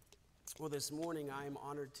Well, this morning I am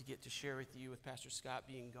honored to get to share with you with Pastor Scott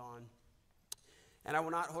being gone. And I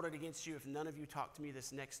will not hold it against you if none of you talk to me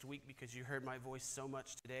this next week because you heard my voice so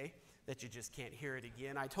much today that you just can't hear it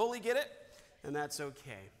again. I totally get it, and that's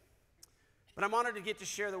okay. But I'm honored to get to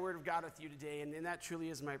share the Word of God with you today, and that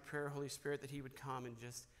truly is my prayer, Holy Spirit, that He would come and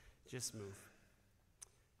just move.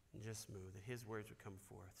 And just move, that His words would come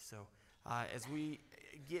forth. So as we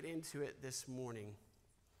get into it this morning,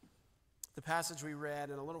 the passage we read,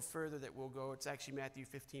 and a little further that we'll go, it's actually Matthew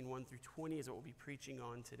 15, 1 through 20 is what we'll be preaching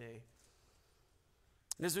on today.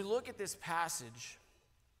 And as we look at this passage,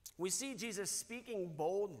 we see Jesus speaking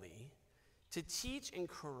boldly to teach and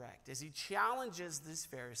correct as He challenges these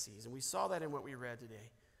Pharisees, and we saw that in what we read today,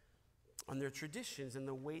 on their traditions and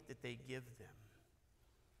the weight that they give them.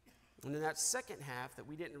 And in that second half that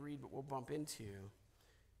we didn't read but we'll bump into,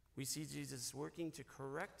 we see Jesus working to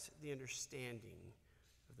correct the understanding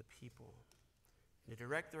of the people and to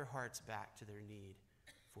direct their hearts back to their need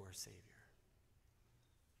for a Savior.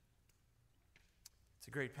 It's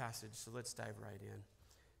a great passage, so let's dive right in.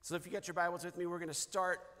 So if you got your Bibles with me, we're going to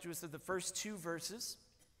start just with the first two verses.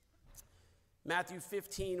 Matthew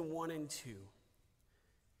 15, 1 and 2. It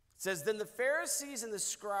says, "Then the Pharisees and the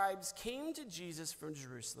scribes came to Jesus from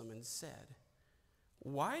Jerusalem and said,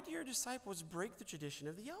 'Why do your disciples break the tradition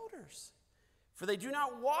of the elders? For they do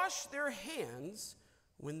not wash their hands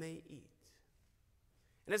when they eat.'"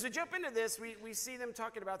 And as we jump into this, we see them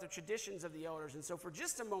talking about the traditions of the elders. And so for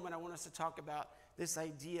just a moment, I want us to talk about this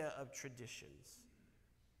idea of traditions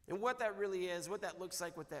and what that really is, what that looks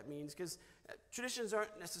like, what that means. Because traditions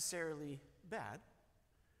aren't necessarily bad.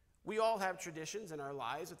 We all have traditions in our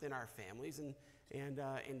lives, within our families, and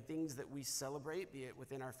things that we celebrate, be it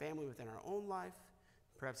within our family, within our own life,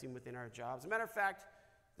 perhaps even within our jobs. As a matter of fact,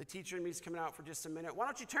 the teacher in me is coming out for just a minute. Why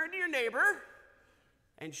don't you turn to your neighbor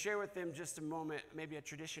and share with them just a moment, maybe a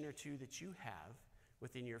tradition or two that you have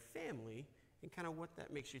within your family and kind of what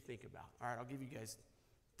that makes you think about. All right, I'll give you guys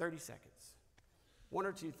 30 seconds. One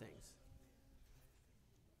or two things.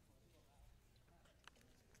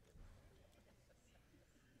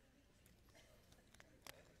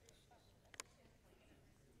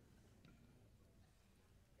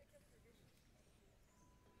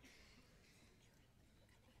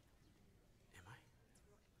 Am I?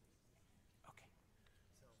 Okay.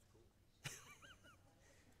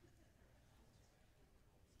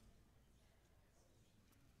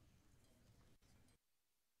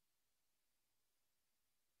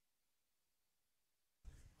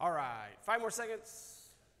 All right, 5 more seconds.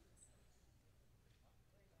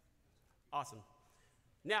 Awesome.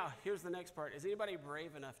 Now, here's the next part. Is anybody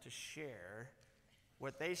brave enough to share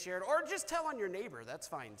what they shared? Or just tell on your neighbor. That's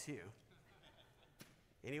fine, too.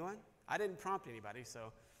 Anyone? I didn't prompt anybody,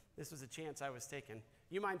 so this was a chance I was taking.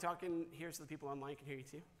 You mind talking here so the people online can hear you,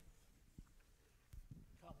 too?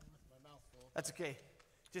 Caught me with my mouth full. That's okay.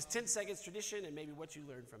 Just 10 seconds tradition and maybe what you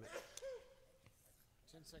learned from it.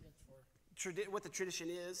 10 seconds for What the tradition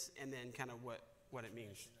is, and then kind of what it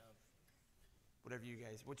means. What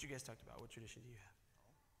you guys talked about. What tradition do you have?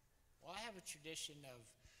 Well, I have a tradition of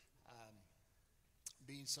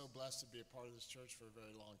being so blessed to be a part of this church for a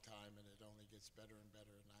very long time, and it only gets better and better,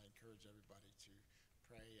 and I encourage everybody to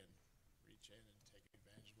pray and reach in and take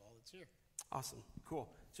advantage of all that's here. Awesome. Cool.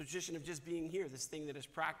 So tradition of just being here, this thing that is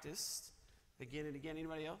practiced again and again.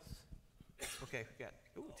 Anybody else? Okay, we got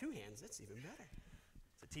 2 hands. That's even better.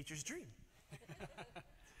 It's a teacher's dream.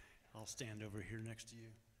 I'll stand over here next to you.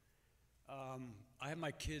 I have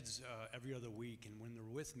my kids every other week, and when they're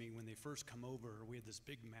with me, when they first come over, we have this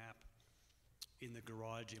big map in the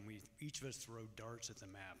garage, and each of us throw darts at the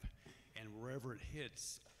map, and wherever it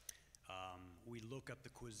hits, we look up the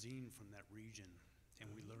cuisine from that region, and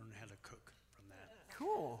we learn how to cook from that.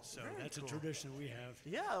 Cool. So Very that's cool. a tradition we have.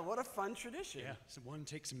 Yeah, what a fun tradition. Yeah, so one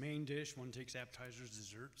takes a main dish, one takes appetizers,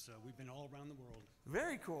 dessert, so we've been all around the world.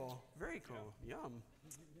 Very cool. Very cool. Yeah. Yum.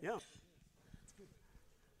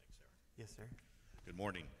 Yes, sir. Good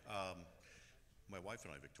morning. My wife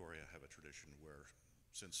and I, Victoria, have a tradition where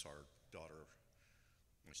since our daughter,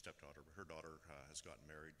 my stepdaughter, her daughter has gotten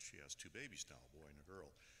married, she has 2 babies now, a boy and a girl.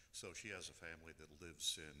 So she has a family that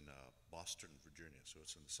lives in Boston, Virginia, so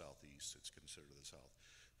it's in the southeast. It's considered the south.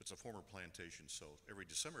 It's a former plantation, so every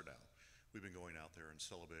December now, we've been going out there and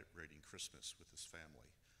celebrating Christmas with this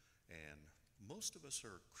family. And most of us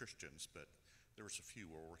are Christians, but there's a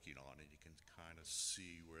few we're working on, and you can kind of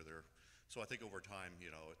see where they're. So I think over time,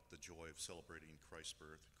 the joy of celebrating Christ's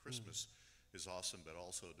birth, Christmas is awesome, but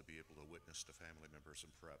also to be able to witness to family members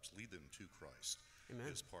and perhaps lead them to Christ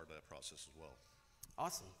is part of that process as well.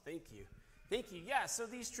 Awesome. Thank you. Thank you. Yeah, so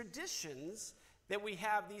these traditions that we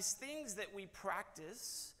have, these things that we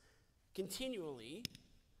practice, continually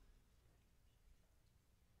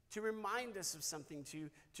to remind us of something,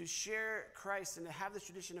 to share Christ and to have this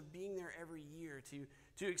tradition of being there every year,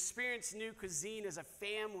 to experience new cuisine as a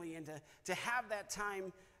family and to have that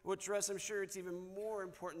time, which for us, I'm sure it's even more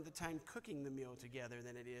important, the time cooking the meal together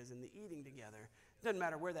than it is in the eating together. It doesn't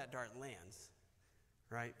matter where that dart lands,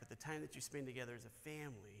 right? But the time that you spend together as a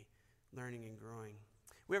family, learning and growing.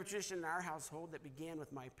 We have a tradition in our household that began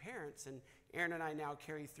with my parents, and Aaron and I now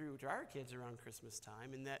carry through to our kids around Christmas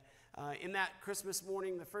time. And that in that Christmas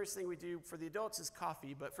morning, the first thing we do for the adults is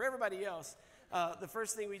coffee, but for everybody else, the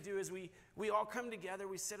first thing we do is we all come together,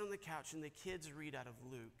 we sit on the couch, and the kids read out of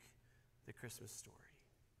Luke, the Christmas story.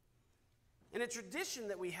 And a tradition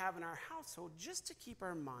that we have in our household just to keep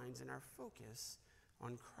our minds and our focus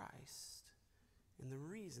on Christ and the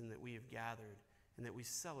reason that we have gathered and that we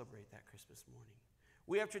celebrate that Christmas morning.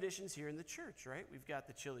 We have traditions here in the church, right? We've got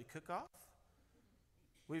the chili cook-off.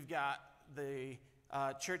 We've got the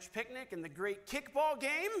church picnic and the great kickball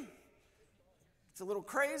game. It's a little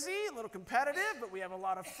crazy, a little competitive, but we have a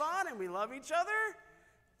lot of fun and we love each other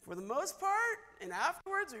for the most part. And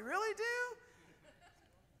afterwards, we really do.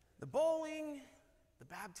 The bowling, the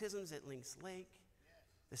baptisms at Lynx Lake,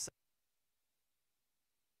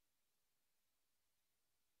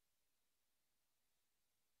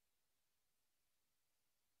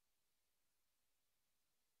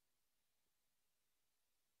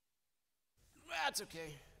 That's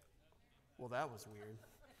okay. Well, that was weird.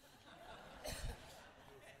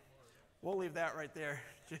 We'll leave that right there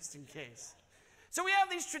just in case. So we have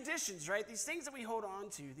these traditions, right? These things that we hold on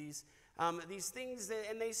to, these things that,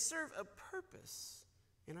 and they serve a purpose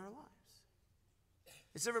in our lives.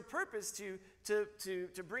 They serve a purpose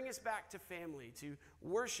to bring us back to family, to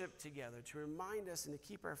worship together, to remind us and to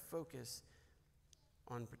keep our focus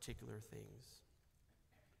on particular things.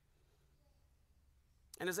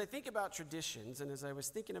 And as I think about traditions, and as I was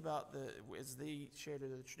thinking about as they shared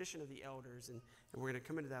the tradition of the elders, and we're going to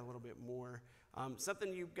come into that a little bit more,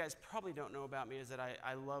 something you guys probably don't know about me is that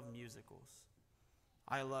I love musicals.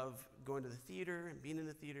 I love going to the theater and being in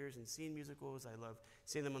the theaters and seeing musicals. I love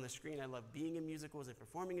seeing them on the screen. I love being in musicals and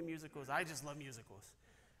performing in musicals. I just love musicals.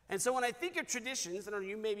 And so when I think of traditions, I don't know,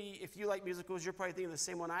 you maybe, if you like musicals, you're probably thinking the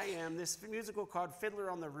same one I am, this musical called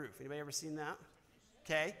Fiddler on the Roof. Anybody ever seen that?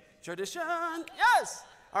 Okay. Tradition, yes!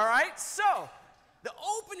 All right, so the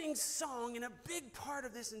opening song and a big part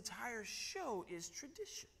of this entire show is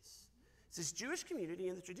traditions. It's this Jewish community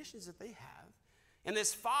and the traditions that they have. And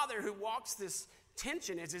this father who walks this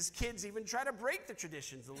tension as his kids even try to break the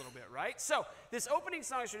traditions a little bit, right? So this opening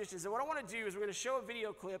song is traditions. And what I want to do is we're going to show a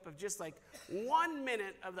video clip of just like 1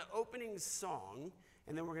 minute of the opening song.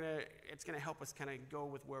 And then it's going to help us kind of go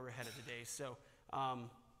with where we're headed today. So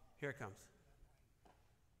here it comes.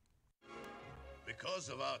 Because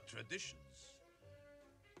of our traditions,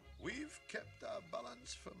 we've kept our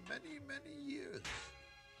balance for many, many years.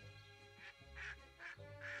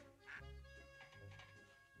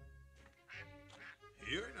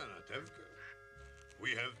 Here in Anatevka, we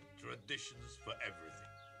have traditions for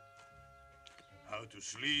everything. How to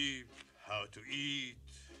sleep, how to eat,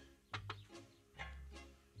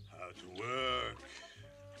 how to work,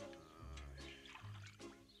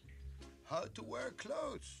 how to wear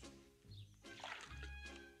clothes.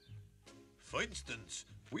 For instance,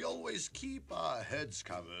 we always keep our heads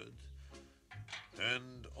covered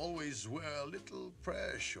and always wear a little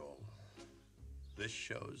prayer shawl. This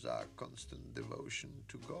shows our constant devotion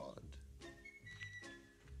to God.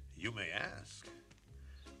 You may ask,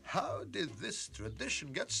 how did this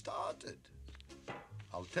tradition get started?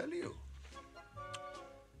 I'll tell you.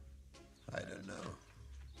 I don't know.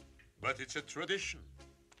 But it's a tradition.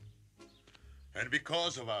 And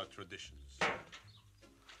because of our traditions,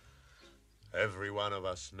 every one of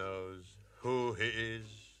us knows who he is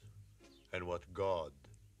and what God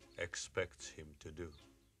expects him to do.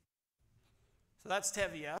 So that's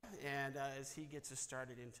Tevye, and as he gets us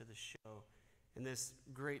started into the show, in this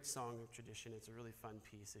great song of tradition, it's a really fun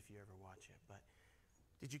piece if you ever watch it. But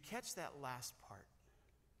did you catch that last part?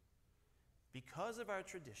 Because of our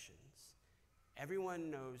traditions, everyone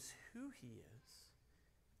knows who he is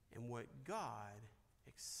and what God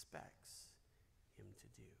expects him to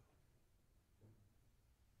do.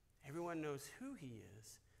 Everyone knows who he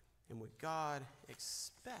is and what God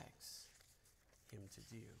expects him to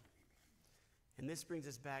do. And this brings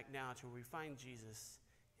us back now to where we find Jesus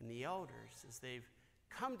and the elders as they've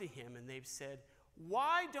come to him and they've said,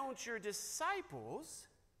 why don't your disciples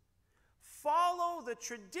follow the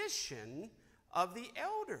tradition of the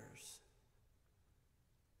elders?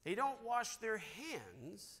 They don't wash their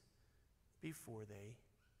hands before they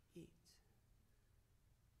eat.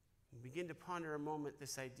 begin to ponder a moment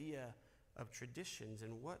this idea of traditions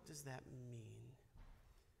and what does that mean?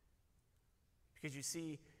 Because you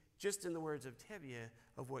see, just in the words of Tevye,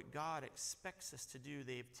 of what God expects us to do,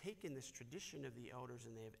 they have taken this tradition of the elders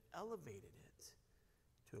and they have elevated it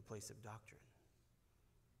to a place of doctrine.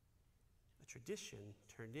 A tradition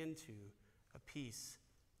turned into a piece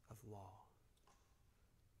of law.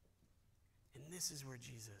 And this is where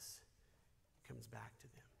Jesus comes back to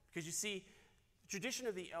them. Because you see, the tradition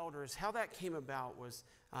of the elders, how that came about was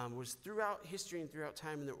throughout history and throughout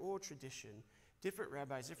time in the oral tradition, different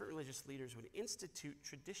rabbis, different religious leaders would institute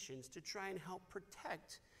traditions to try and help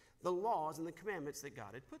protect the laws and the commandments that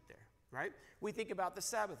God had put there, right? We think about the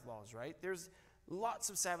Sabbath laws, right? There's lots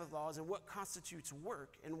of Sabbath laws and what constitutes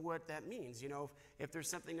work and what that means. You know, if there's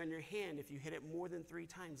something on your hand, if you hit it more than 3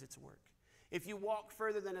 times, it's work. If you walk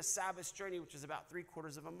further than a Sabbath journey, which is about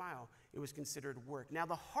 3/4 of a mile, it was considered work. Now,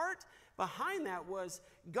 the heart behind that was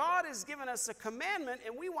God has given us a commandment,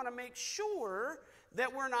 and we want to make sure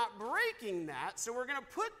that we're not breaking that. So we're going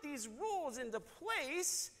to put these rules into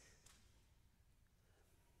place,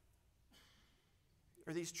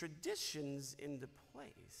 or these traditions into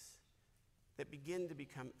place that begin to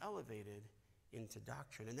become elevated into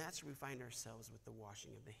doctrine. And that's where we find ourselves with the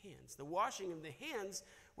washing of the hands. The washing of the hands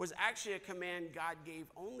was actually a command God gave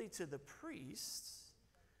only to the priests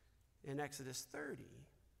in Exodus 30,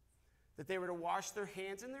 that they were to wash their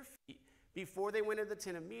hands and their feet before they went into the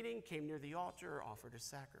tent of meeting, came near the altar, or offered a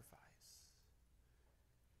sacrifice.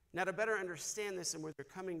 Now, to better understand this and where they're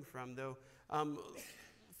coming from, though,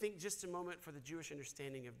 think just a moment for the Jewish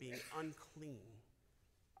understanding of being unclean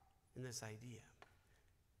in this idea.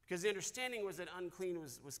 Because the understanding was that unclean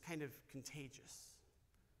was kind of contagious.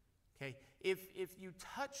 Okay? If you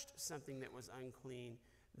touched something that was unclean,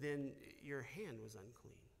 then your hand was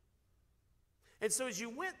unclean. And so as you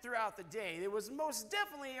went throughout the day, there was most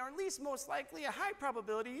definitely, or at least most likely, a high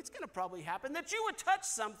probability, it's going to probably happen, that you would touch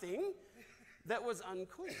something that was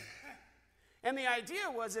unclean. And the idea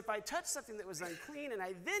was, if I touched something that was unclean and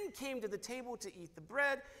I then came to the table to eat the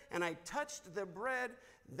bread and I touched the bread,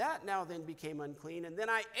 that now then became unclean. And then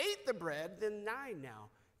I ate the bread, then I now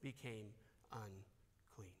became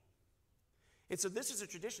unclean. And so this is a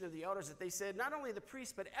tradition of the elders that they said not only the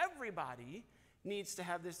priest, but everybody needs to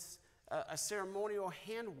have this a ceremonial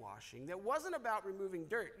hand washing that wasn't about removing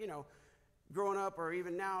dirt. You know, growing up or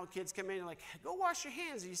even now, kids come in and like, go wash your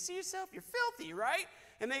hands. You see yourself? You're filthy, right?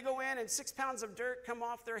 And they go in and 6 pounds of dirt come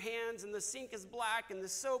off their hands and the sink is black and the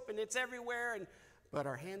soap and it's everywhere. But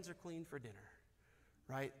our hands are clean for dinner,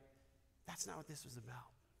 right? That's not what this was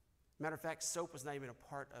about. Matter of fact, soap was not even a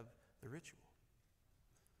part of the ritual.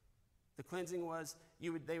 The cleansing was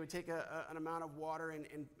they would take an amount of water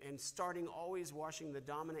and starting always washing the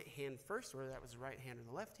dominant hand first, whether that was the right hand or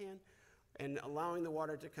the left hand, and allowing the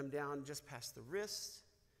water to come down just past the wrist,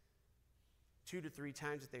 2 to 3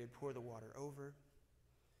 times that they would pour the water over.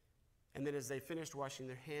 And then as they finished washing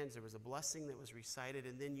their hands, there was a blessing that was recited,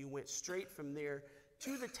 and then you went straight from there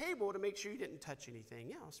to the table to make sure you didn't touch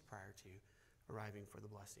anything else prior to arriving for the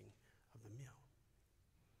blessing of the meal.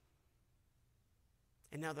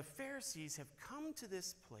 And now the Pharisees have come to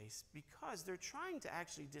this place because they're trying to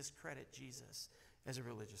actually discredit Jesus as a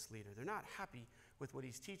religious leader. They're not happy with what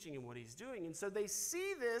he's teaching and what he's doing. And so they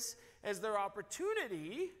see this as their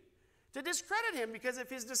opportunity to discredit him, because if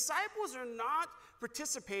his disciples are not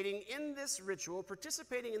participating in this ritual,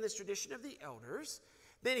 participating in this tradition of the elders,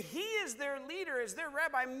 then he as their leader, as their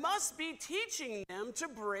rabbi, must be teaching them to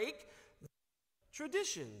break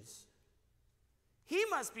traditions. He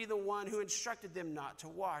must be the one who instructed them not to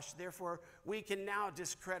wash. Therefore, we can now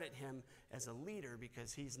discredit him as a leader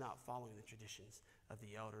because he's not following the traditions of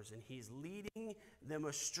the elders, and he's leading them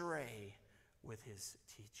astray with his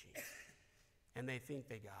teaching. And they think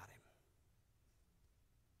they got him.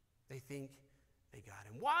 They think they got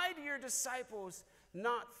him. Why do your disciples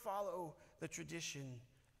not follow the tradition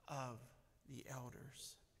of the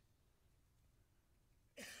elders?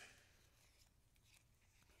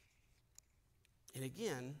 And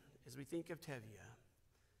again, as we think of Tevye,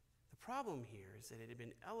 the problem here is that it had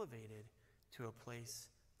been elevated to a place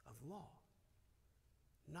of law,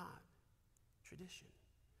 not tradition.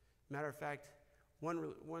 Matter of fact,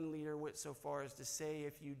 one leader went so far as to say,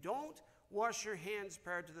 if you don't wash your hands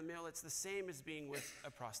prior to the meal, it's the same as being with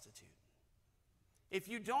a prostitute. If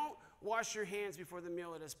you don't wash your hands before the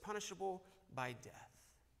meal, it is punishable by death.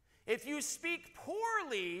 If you speak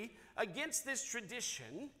poorly against this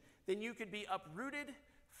tradition, then you could be uprooted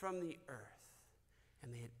from the earth.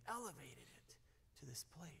 And they had elevated it to this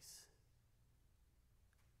place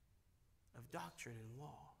of doctrine and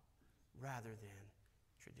law rather than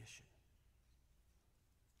tradition.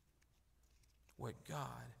 what God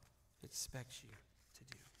expects you to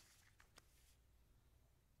do.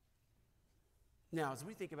 Now, as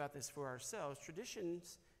we think about this for ourselves,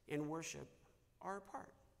 traditions in worship are a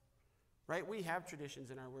part, right? We have traditions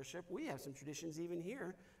in our worship. We have some traditions even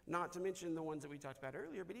here, not to mention the ones that we talked about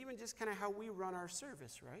earlier, but even just kind of how we run our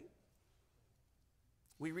service, right?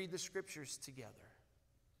 We read the scriptures together.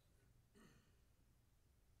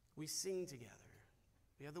 We sing together.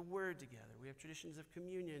 We have the word together. We have traditions of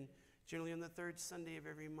communion, generally on the third Sunday of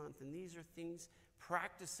every month. And these are things,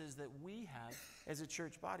 practices that we have as a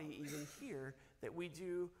church body, even here, that we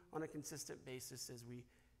do on a consistent basis as we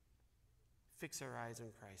fix our eyes on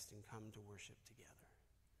Christ and come to worship together.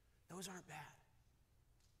 Those aren't bad.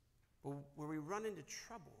 But where we run into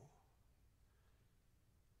trouble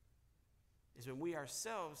is when we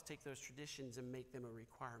ourselves take those traditions and make them a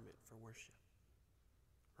requirement for worship,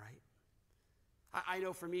 right? I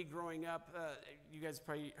know for me growing up, you guys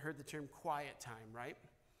probably heard the term quiet time, right?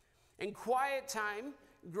 And quiet time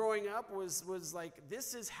growing up was like,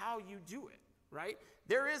 this is how you do it, right?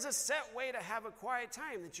 There is a set way to have a quiet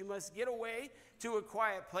time, that you must get away to a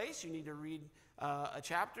quiet place. You need to read a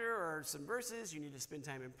chapter or some verses. You need to spend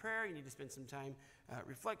time in prayer. You need to spend some time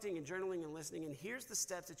reflecting and journaling and listening. And here's the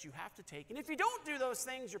steps that you have to take. And if you don't do those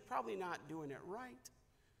things, you're probably not doing it right.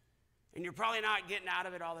 And you're probably not getting out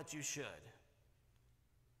of it all that you should.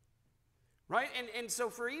 Right? And so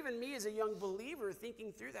for even me as a young believer,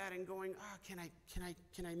 thinking through that and going, can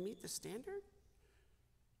I meet the standard?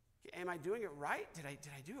 Am I doing it right? Did I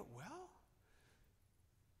do it well?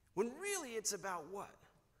 When really it's about what?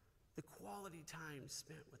 The quality time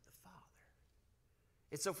spent with the Father.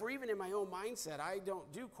 And so for even in my own mindset, I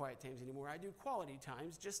don't do quiet times anymore. I do quality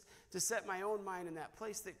times just to set my own mind in that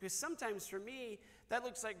place. Because sometimes for me, that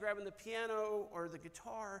looks like grabbing the piano or the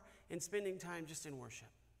guitar and spending time just in worship.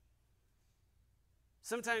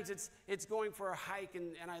 Sometimes it's going for a hike,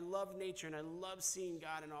 and I love nature, and I love seeing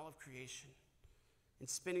God in all of creation, and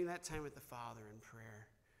spending that time with the Father in prayer,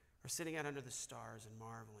 or sitting out under the stars and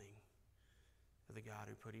marveling at the God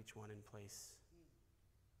who put each one in place,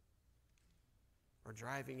 or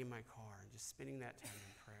driving in my car and just spending that time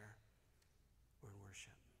in prayer or in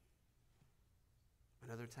worship.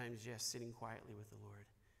 And other times, yes, sitting quietly with the Lord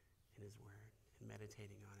in His Word and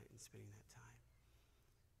meditating on it and spending that time.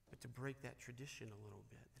 But to break that tradition a little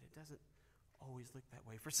bit, that it doesn't always look that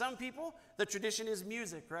way. For some people, the tradition is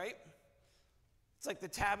music, right? It's like the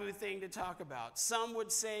taboo thing to talk about. Some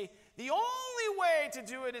would say the only way to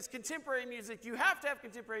do it is contemporary music. You have to have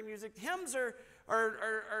contemporary music. Hymns are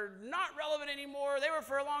not relevant anymore. They were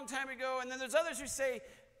for a long time ago. And then there's others who say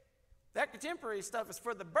that contemporary stuff is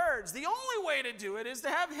for the birds. The only way to do it is to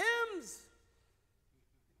have hymns.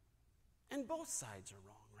 And both sides are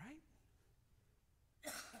wrong.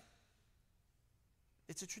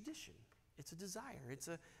 It's a tradition. It's a desire. It's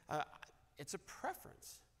a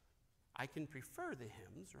preference. I can prefer the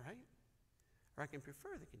hymns, right? Or I can prefer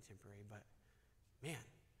the contemporary, but man,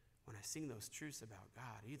 when I sing those truths about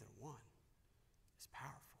God, either one is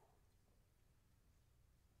powerful.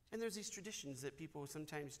 And there's these traditions that people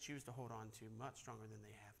sometimes choose to hold on to much stronger than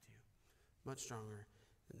they have to, much stronger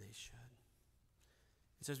than they should.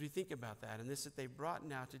 And so as we think about that, and this that they brought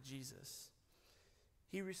now to Jesus,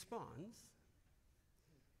 He responds.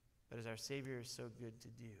 But as our Savior is so good to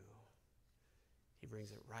do, He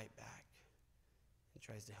brings it right back and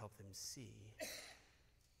tries to help them see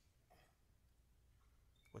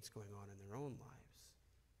what's going on in their own lives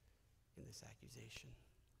in this accusation.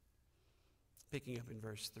 Picking up in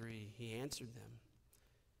verse 3, He answered them.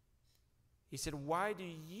 He said, "Why do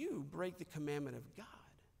you break the commandment of God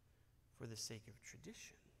for the sake of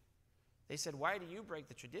tradition?" They said, "Why do you break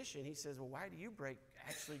the tradition?" He says, "Well, why do you break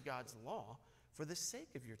actually God's law for the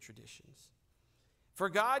sake of your traditions? For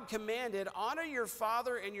God commanded, 'Honor your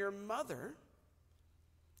father and your mother,'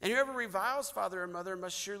 and whoever reviles father or mother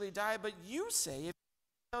must surely die. But you say, if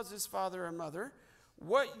he reviles his father or mother,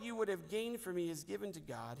 what you would have gained from me is given to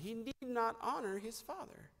God. He need not honor his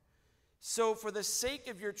father. So for the sake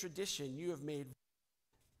of your tradition, you have made..."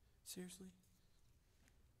 Seriously?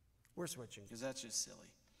 We're switching because that's just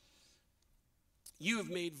silly. "You have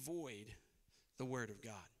made void the word of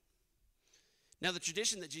God." Now, the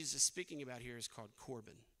tradition that Jesus is speaking about here is called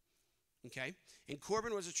Corban, okay? And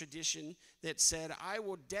Corban was a tradition that said, I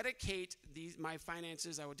will dedicate my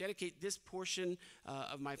finances, I will dedicate this portion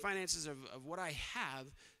of my finances, of what I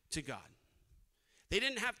have, to God. They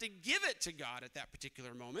didn't have to give it to God at that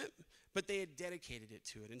particular moment, but they had dedicated it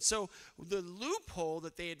to it. And so the loophole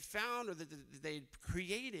that they had found, or that they had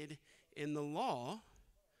created in the law,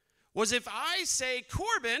 was if I say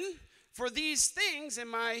Corban for these things, and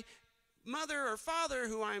my mother or father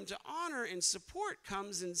who I am to honor and support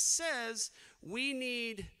comes and says, we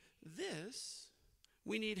need this,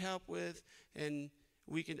 we need help with, and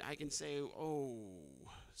I can say, oh,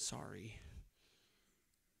 sorry.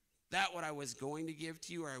 That what I was going to give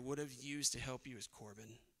to you or I would have used to help you is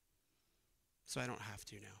Corbin. So I don't have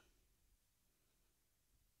to now.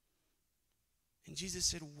 And Jesus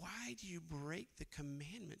said, why do you break the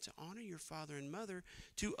commandment to honor your father and mother,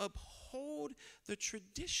 to uphold the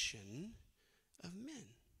tradition of men?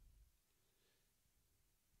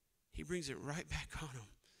 He brings it right back on them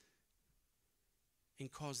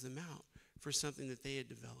and calls them out for something that they had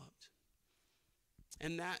developed.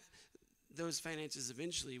 And that those finances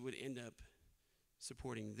eventually would end up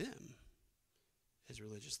supporting them as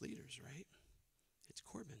religious leaders, right? It's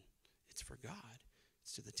Corbin. It's for God.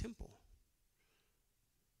 It's to the temple.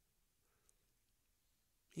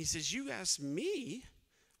 He says, you ask me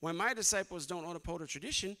why my disciples don't uphold a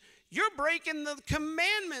tradition. You're breaking the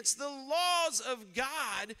commandments, the laws of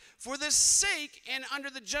God for the sake and under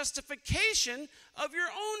the justification of your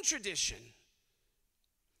own tradition.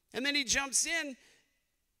 And then he jumps in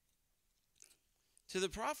to the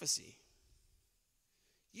prophecy.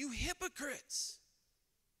 You hypocrites.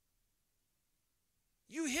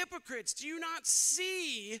 You hypocrites, do you not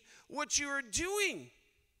see what you are doing?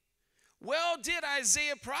 Well did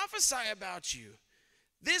Isaiah prophesy about you.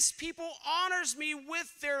 This people honors me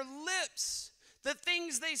with their lips. The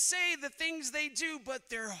things they say, the things they do, but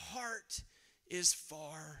their heart is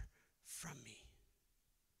far from me.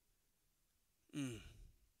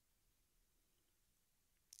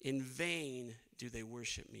 In vain do they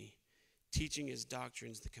worship me, teaching as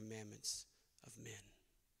doctrines the commandments of men.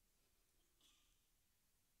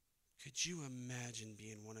 Could you imagine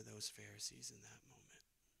being one of those Pharisees in that moment?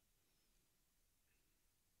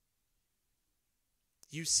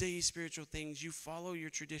 You say spiritual things, you follow your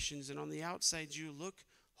traditions, and on the outside you look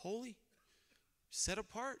holy, set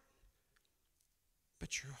apart.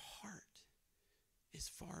 But your heart is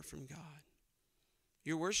far from God.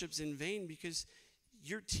 Your worship's in vain because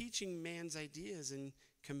you're teaching man's ideas and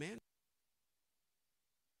commandments.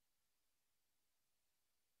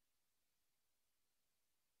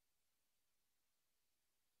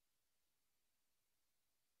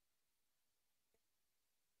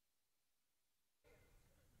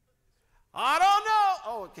 I don't know.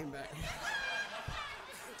 Oh, it came back.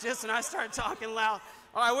 Just when I start talking loud.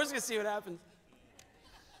 All right, we're just going to see what happens.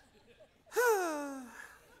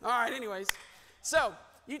 All right, anyways. So,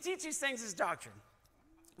 you teach these things as doctrine.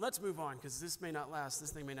 Let's move on because this may not last.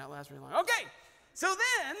 This thing may not last very long. Okay, so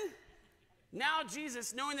then, now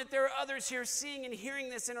Jesus, knowing that there are others here seeing and hearing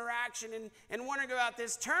this interaction and wondering about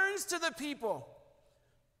this, turns to the people.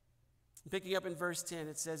 Picking up in verse 10,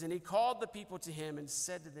 it says, and he called the people to him and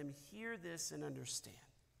said to them, hear this and understand.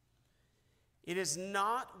 It is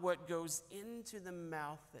not what goes into the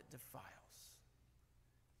mouth that defiles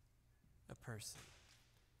a person,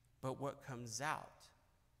 but what comes out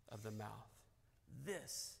of the mouth.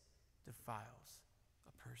 This defiles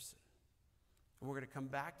a person. And we're going to come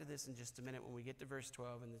back to this in just a minute when we get to verse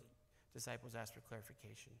 12 and the disciples ask for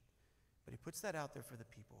clarification. But he puts that out there for the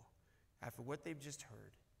people after what they've just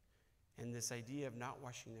heard. And this idea of not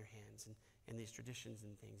washing their hands and these traditions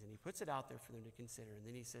and things. And he puts it out there for them to consider. And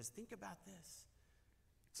then he says, think about this.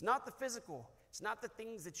 It's not the physical. It's not the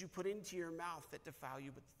things that you put into your mouth that defile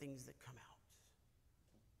you, but the things that come out.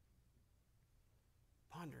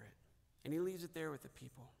 Ponder it. And he leaves it there with the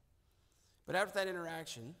people. But after that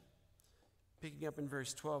interaction, picking up in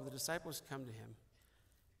verse 12, the disciples come to him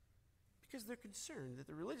because they're concerned that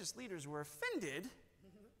the religious leaders were offended.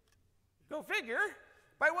 Go figure.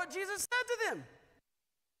 By what Jesus said to them.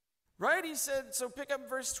 Right? He said, so pick up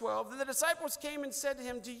verse 12. Then the disciples came and said to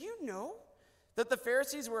him, do you know that the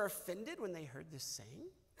Pharisees were offended when they heard this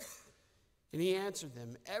saying? And he answered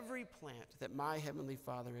them, every plant that my heavenly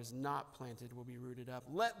Father has not planted will be rooted up.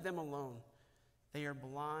 Let them alone. They are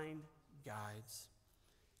blind guides.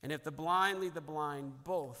 And if the blind lead the blind,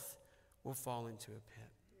 both will fall into a pit.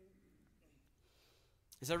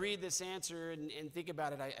 As I read this answer and think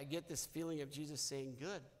about it, I get this feeling of Jesus saying,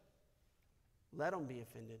 good, let them be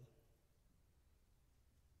offended.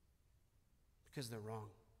 Because they're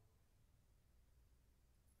wrong.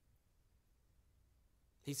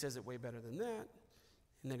 He says it way better than that.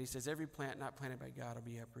 And then he says, every plant not planted by God will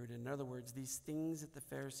be uprooted. In other words, these things that the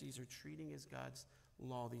Pharisees are treating as God's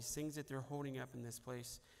law, these things that they're holding up in this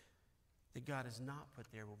place that God has not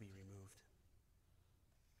put there will be removed.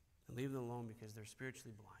 And leave them alone because they're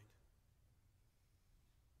spiritually blind.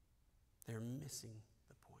 They're missing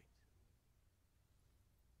the point.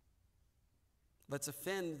 Let's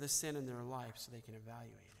offend the sin in their life so they can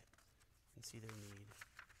evaluate it. and see their need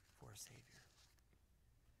for a Savior.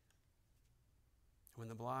 When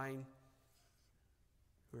the blind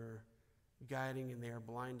who are guiding and they are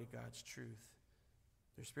blind to God's truth,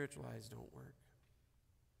 their spiritual eyes don't work.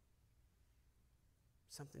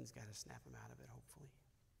 Something's got to snap them out of it, hopefully.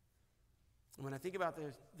 And when I think about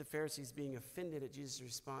the Pharisees being offended at Jesus'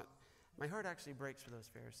 response, my heart actually breaks for those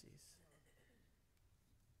Pharisees.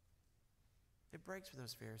 It breaks for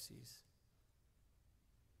those Pharisees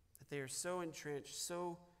that they are so entrenched,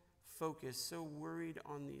 so focused, so worried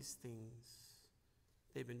on these things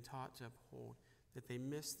they've been taught to uphold that they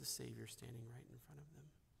miss the Savior standing right in front of them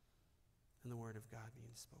and the Word of God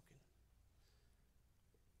being spoken.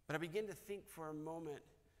 But I begin to think for a moment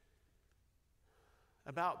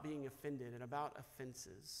about being offended and about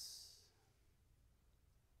offenses.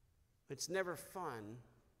 It's never fun,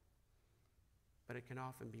 but it can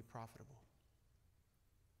often be profitable.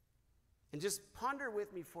 And just ponder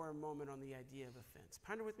with me for a moment on the idea of offense.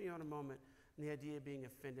 Ponder with me on a moment on the idea of being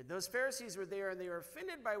offended. Those Pharisees were there and they were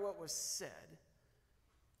offended by what was said.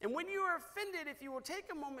 And when you are offended, if you will take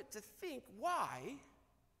a moment to think, why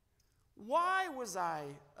was I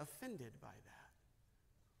offended by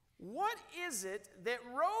that? What is it that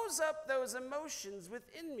rose up those emotions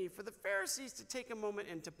within me for the Pharisees to take a moment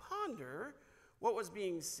and to ponder what was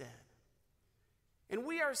being said? And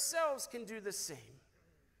we ourselves can do the same.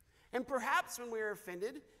 And perhaps when we are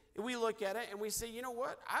offended, we look at it and we say, you know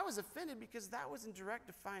what? I was offended because that was in direct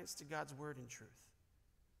defiance to God's word and truth.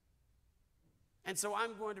 And so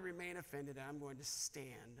I'm going to remain offended and I'm going to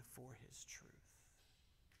stand for his truth.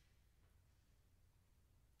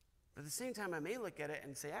 But at the same time, I may look at it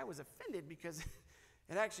and say, I was offended because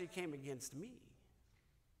it actually came against me.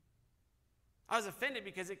 I was offended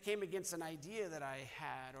because it came against an idea that I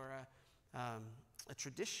had or a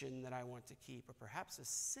tradition that I want to keep, or perhaps a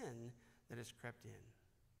sin that has crept in.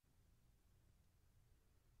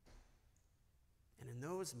 And in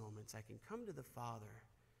those moments, I can come to the Father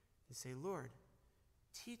and say, Lord,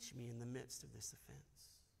 teach me in the midst of this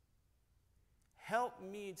offense. Help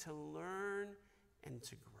me to learn and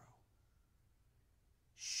to grow.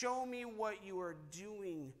 Show me what you are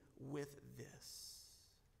doing with this.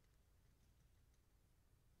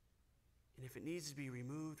 And if it needs to be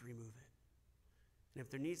removed, remove it. And if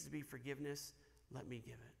there needs to be forgiveness, let me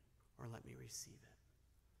give it or let me receive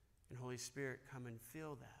it. And Holy Spirit, come and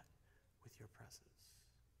fill that with your presence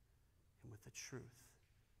and with the truth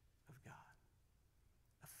of God.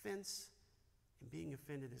 Offense and being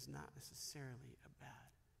offended is not necessarily a bad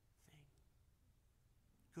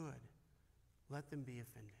thing. Good. Let them be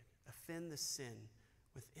offended. Offend the sin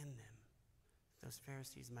within them. Those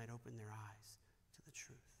Pharisees might open their eyes to the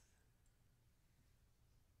truth.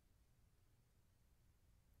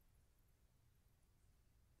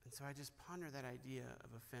 And so I just ponder that idea of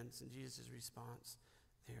offense and Jesus' response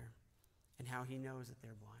there and how he knows that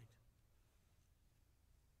they're blind.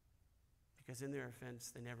 Because in their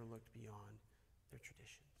offense, they never looked beyond their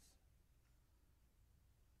traditions.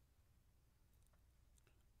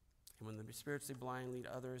 And when the spiritually blind lead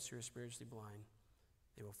others who are spiritually blind,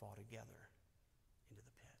 they will fall together into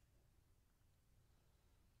the pit.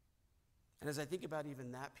 And as I think about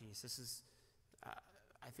even that piece, this is,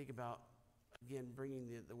 I think about, again, bringing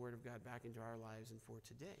the Word of God back into our lives and for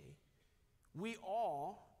today. We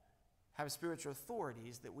all have spiritual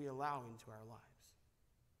authorities that we allow into our lives.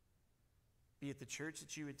 Be it the church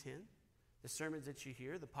that you attend, the sermons that you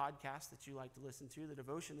hear, the podcasts that you like to listen to, the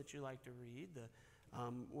devotion that you like to read,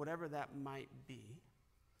 whatever that might be.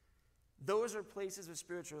 Those are places of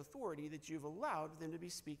spiritual authority that you've allowed them to be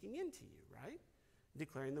speaking into you, right?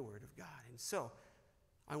 Declaring the Word of God. And so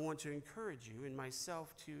I want to encourage you and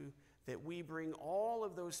myself too, that we bring all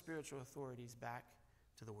of those spiritual authorities back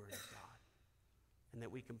to the Word of God. And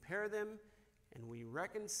that we compare them and we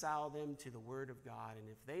reconcile them to the Word of God. And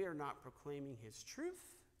if they are not proclaiming His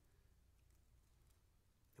truth,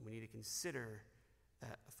 then we need to consider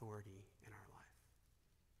that authority in our life.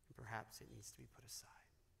 And perhaps it needs to be put aside.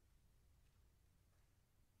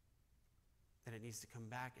 That it needs to come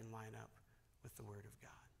back and line up with the Word of God.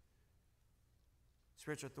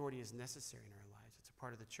 Spiritual authority is necessary in our lives. It's a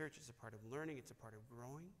part of the church. It's a part of learning. It's a part of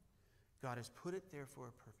growing. God has put it there for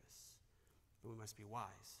a purpose. But we must be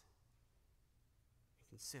wise and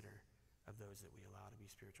consider of those that we allow to be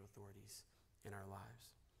spiritual authorities in our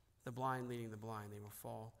lives. The blind leading the blind, they will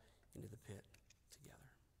fall into the pit together.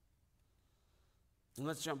 And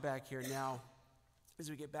let's jump back here now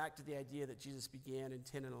as we get back to the idea that Jesus began in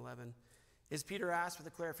 10 and 11. Is Peter asked for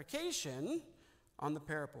the clarification on the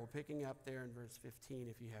parable, picking up there in verse 15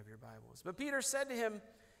 if you have your Bibles. But Peter said to him,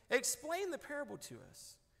 explain the parable to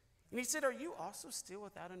us. And he said, are you also still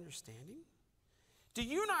without understanding? Do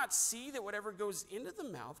you not see that whatever goes into the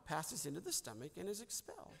mouth passes into the stomach and is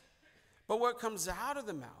expelled? But what comes out of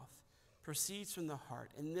the mouth proceeds from the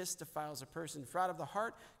heart, and this defiles a person. For out of the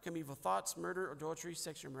heart come evil thoughts, murder, adultery,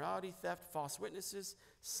 sexual immorality, theft, false witnesses,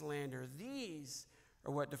 slander. These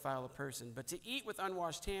are what defile a person. But to eat with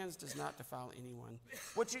unwashed hands does not defile anyone.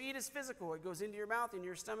 What you eat is physical. It goes into your mouth, into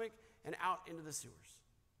your stomach, and out into the sewers.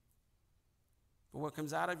 But what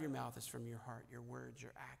comes out of your mouth is from your heart, your words,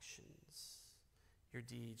 your actions, your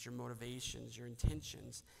deeds, your motivations, your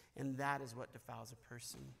intentions. And that is what defiles a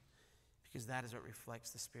person, because that is what reflects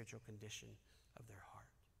the spiritual condition of their heart.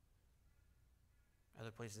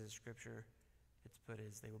 Other places in Scripture, it's put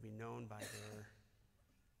as they will be known by their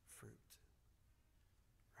fruit.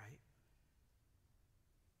 Right?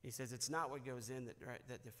 He says it's not what goes in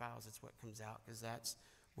that defiles, it's what comes out, because that's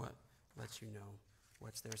what lets you know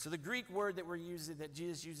what's there. So the Greek word that we're using, that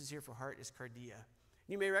Jesus uses here for heart, is cardia.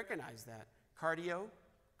 You may recognize that. Cardio,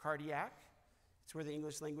 cardiac. It's where the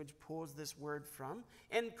English language pulls this word from.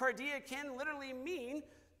 And cardia can literally mean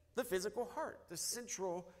the physical heart, the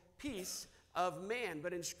central piece of man.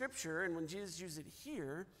 But in Scripture, and when Jesus used it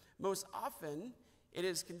here, most often it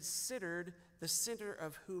is considered the center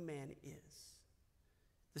of who man is.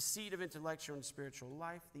 The seat of intellectual and spiritual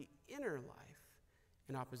life, the inner life,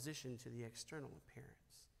 in opposition to the external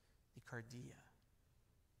appearance, the cardia.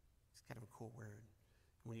 It's kind of a cool word.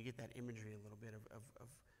 When you get that imagery a little bit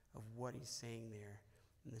of what he's saying there,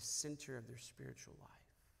 in the center of their spiritual life.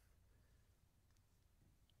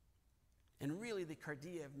 And really, the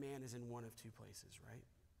cardia of man is in one of two places, right?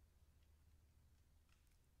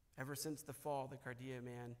 Ever since the fall, the cardia of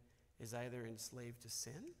man is either enslaved to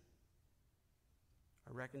sin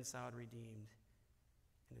or reconciled, redeemed,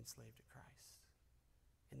 and enslaved to Christ.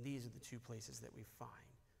 And these are the two places that we find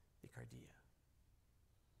the cardia.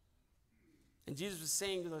 And Jesus was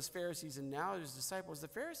saying to those Pharisees and now his disciples, the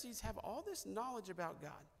Pharisees have all this knowledge about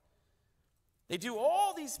God. They do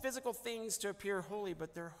all these physical things to appear holy,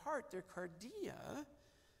 but their heart, their cardia,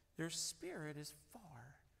 their spirit is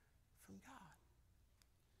far from God.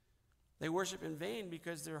 They worship in vain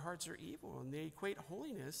because their hearts are evil, and they equate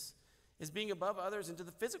holiness as being above others into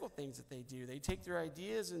the physical things that they do. They take their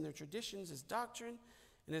ideas and their traditions as doctrine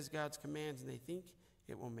and as God's commands, and they think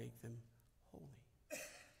it will make them holy.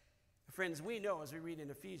 Friends, we know as we read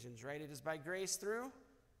in Ephesians, right? It is by grace through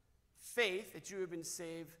faith that you have been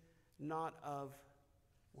saved, not of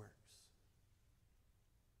works.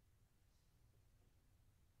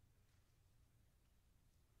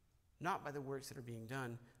 Not by the works that are being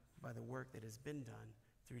done, but by the work that has been done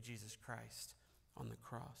through Jesus Christ on the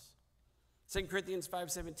cross. 2 Corinthians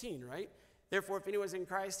 5:17, right? Therefore, if anyone is in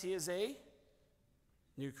Christ, he is a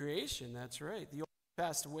new creation. That's right. The old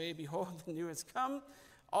passed away, behold, the new has come.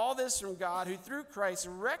 All this from God, who through Christ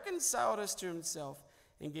reconciled us to himself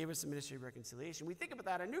and gave us the ministry of reconciliation. We think about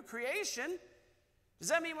that, a new creation. Does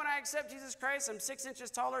that mean when I accept Jesus Christ, I'm 6 inches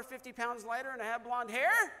taller, 50 pounds lighter, and I have blonde hair?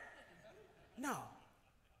 No.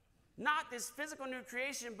 Not this physical new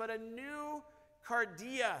creation, but a new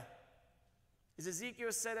cardia. As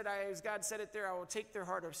Ezekiel said it, as God said it there, I will take their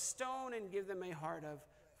heart of stone and give them a heart of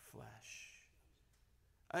flesh.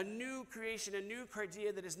 A new creation, a new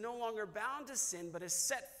cardia that is no longer bound to sin, but is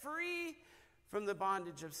set free from the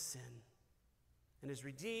bondage of sin and is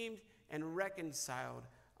redeemed and reconciled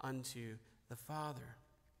unto the Father.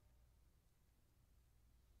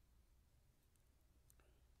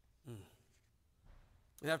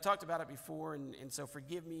 And I've talked about it before, and so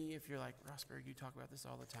forgive me if you're like, Rosberg, you talk about this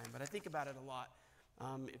all the time, but I think about it a lot,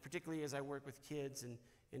 particularly as I work with kids and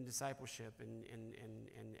in discipleship and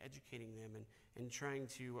educating them and trying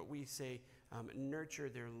to, what we say, nurture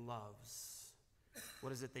their loves.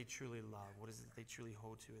 What is it they truly love? What is it that they truly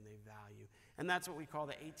hold to and they value? And that's what we call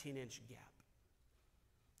the 18-inch gap.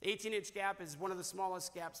 The 18-inch gap is one of the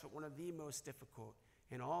smallest gaps, but one of the most difficult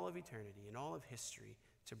in all of eternity, in all of history,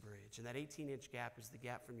 to bridge. And that 18-inch gap is the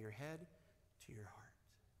gap from your head to your heart.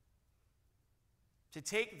 To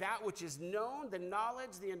take that which is known, the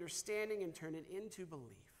knowledge, the understanding, and turn it into belief.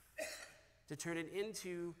 To turn it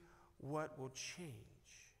into what will change.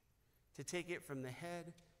 To take it from the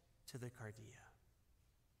head to the cardia.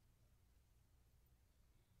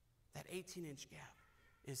 That 18-inch gap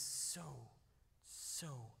is so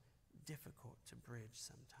difficult to bridge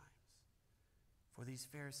sometimes. For these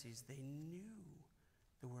Pharisees, they knew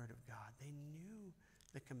the Word of God. They knew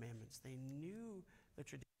the commandments. They knew the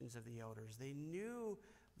traditions of the elders. They knew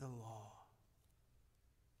the law.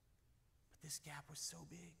 But this gap was so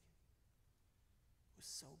big. It was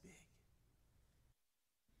so big.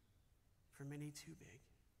 For many, too big.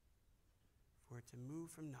 for it to move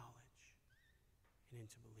from knowledge and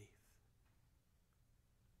into belief.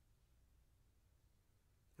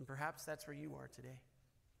 And perhaps that's where you are today.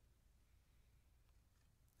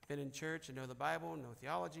 Been in church and know the Bible, know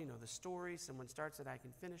theology, know the story. Someone starts it, I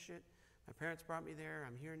can finish it. My parents brought me there.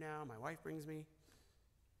 I'm here now. My wife brings me.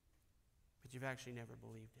 But you've actually never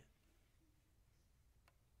believed it.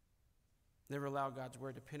 Never allow God's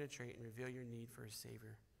word to penetrate and reveal your need for a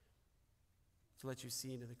Savior. To let you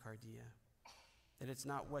see into the cardia. That it's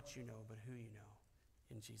not what you know, but who you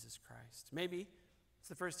know in Jesus Christ. Maybe it's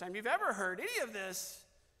the first time you've ever heard any of this.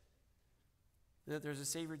 That there's a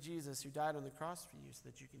Savior Jesus who died on the cross for you so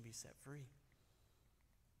that you can be set free.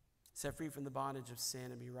 Set free from the bondage of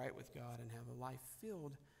sin and be right with God and have a life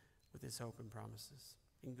filled with His hope and promises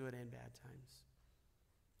in good and bad times.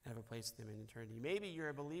 Have a place with Him in eternity. Maybe you're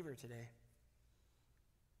a believer today.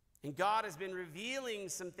 And God has been revealing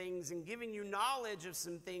some things and giving you knowledge of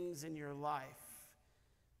some things in your life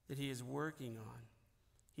that He is working on.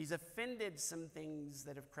 He's offended some things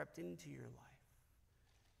that have crept into your life.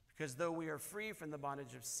 Because though we are free from the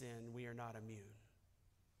bondage of sin, we are not immune.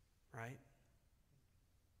 Right?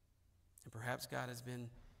 And perhaps God has been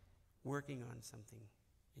working on something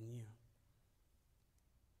in you.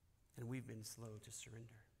 And we've been slow to surrender.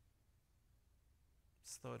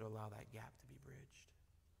 Slow to allow that gap to be bridged.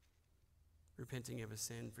 Repenting of a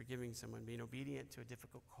sin, forgiving someone, being obedient to a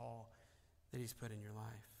difficult call that He's put in your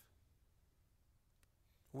life.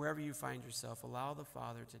 Wherever you find yourself, allow the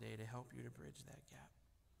Father today to help you to bridge that gap.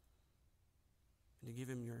 And to give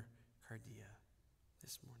Him your cardia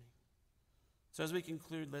this morning. So as we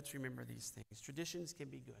conclude, let's remember these things. Traditions can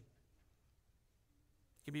be good.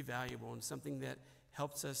 Can be valuable and something that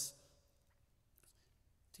helps us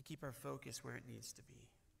to keep our focus where it needs to be.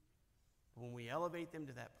 But when we elevate them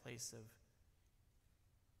to that place of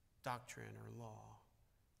doctrine or law,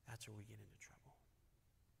 that's where we get into trouble.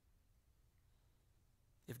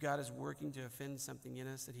 If God is working to offend something in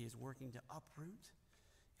us that He is working to uproot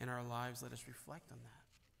in our lives, let us reflect on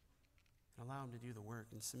that and allow Him to do the work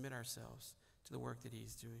and submit ourselves to the work that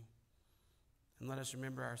He's doing. And let us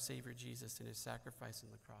remember our Savior Jesus and His sacrifice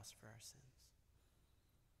on the cross for our sins.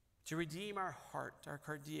 To redeem our heart, our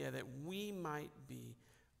cardia, that we might be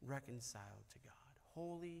reconciled to God,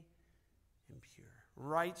 holy and pure,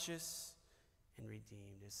 righteous and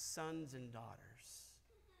redeemed as sons and daughters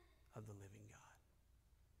of the living God.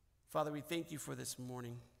 Father, we thank You for this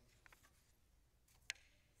morning.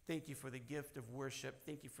 Thank You for the gift of worship.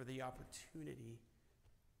 Thank You for the opportunity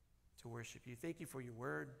to worship You. Thank You for Your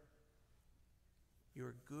word. You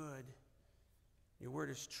are good. Your word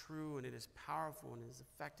is true and it is powerful and it is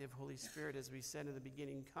effective. Holy Spirit, as we said in the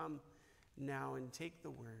beginning, come now and take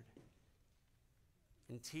the word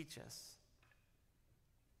and teach us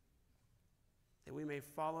that we may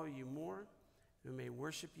follow You more, that we may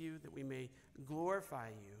worship You, that we may glorify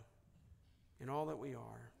You in all that we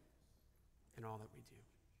are and all that we do.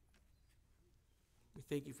 We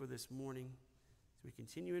thank You for this morning as we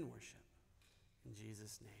continue in worship. In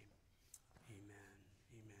Jesus' name, amen.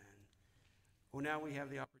 Amen. Well, now we have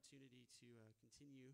the opportunity to continue.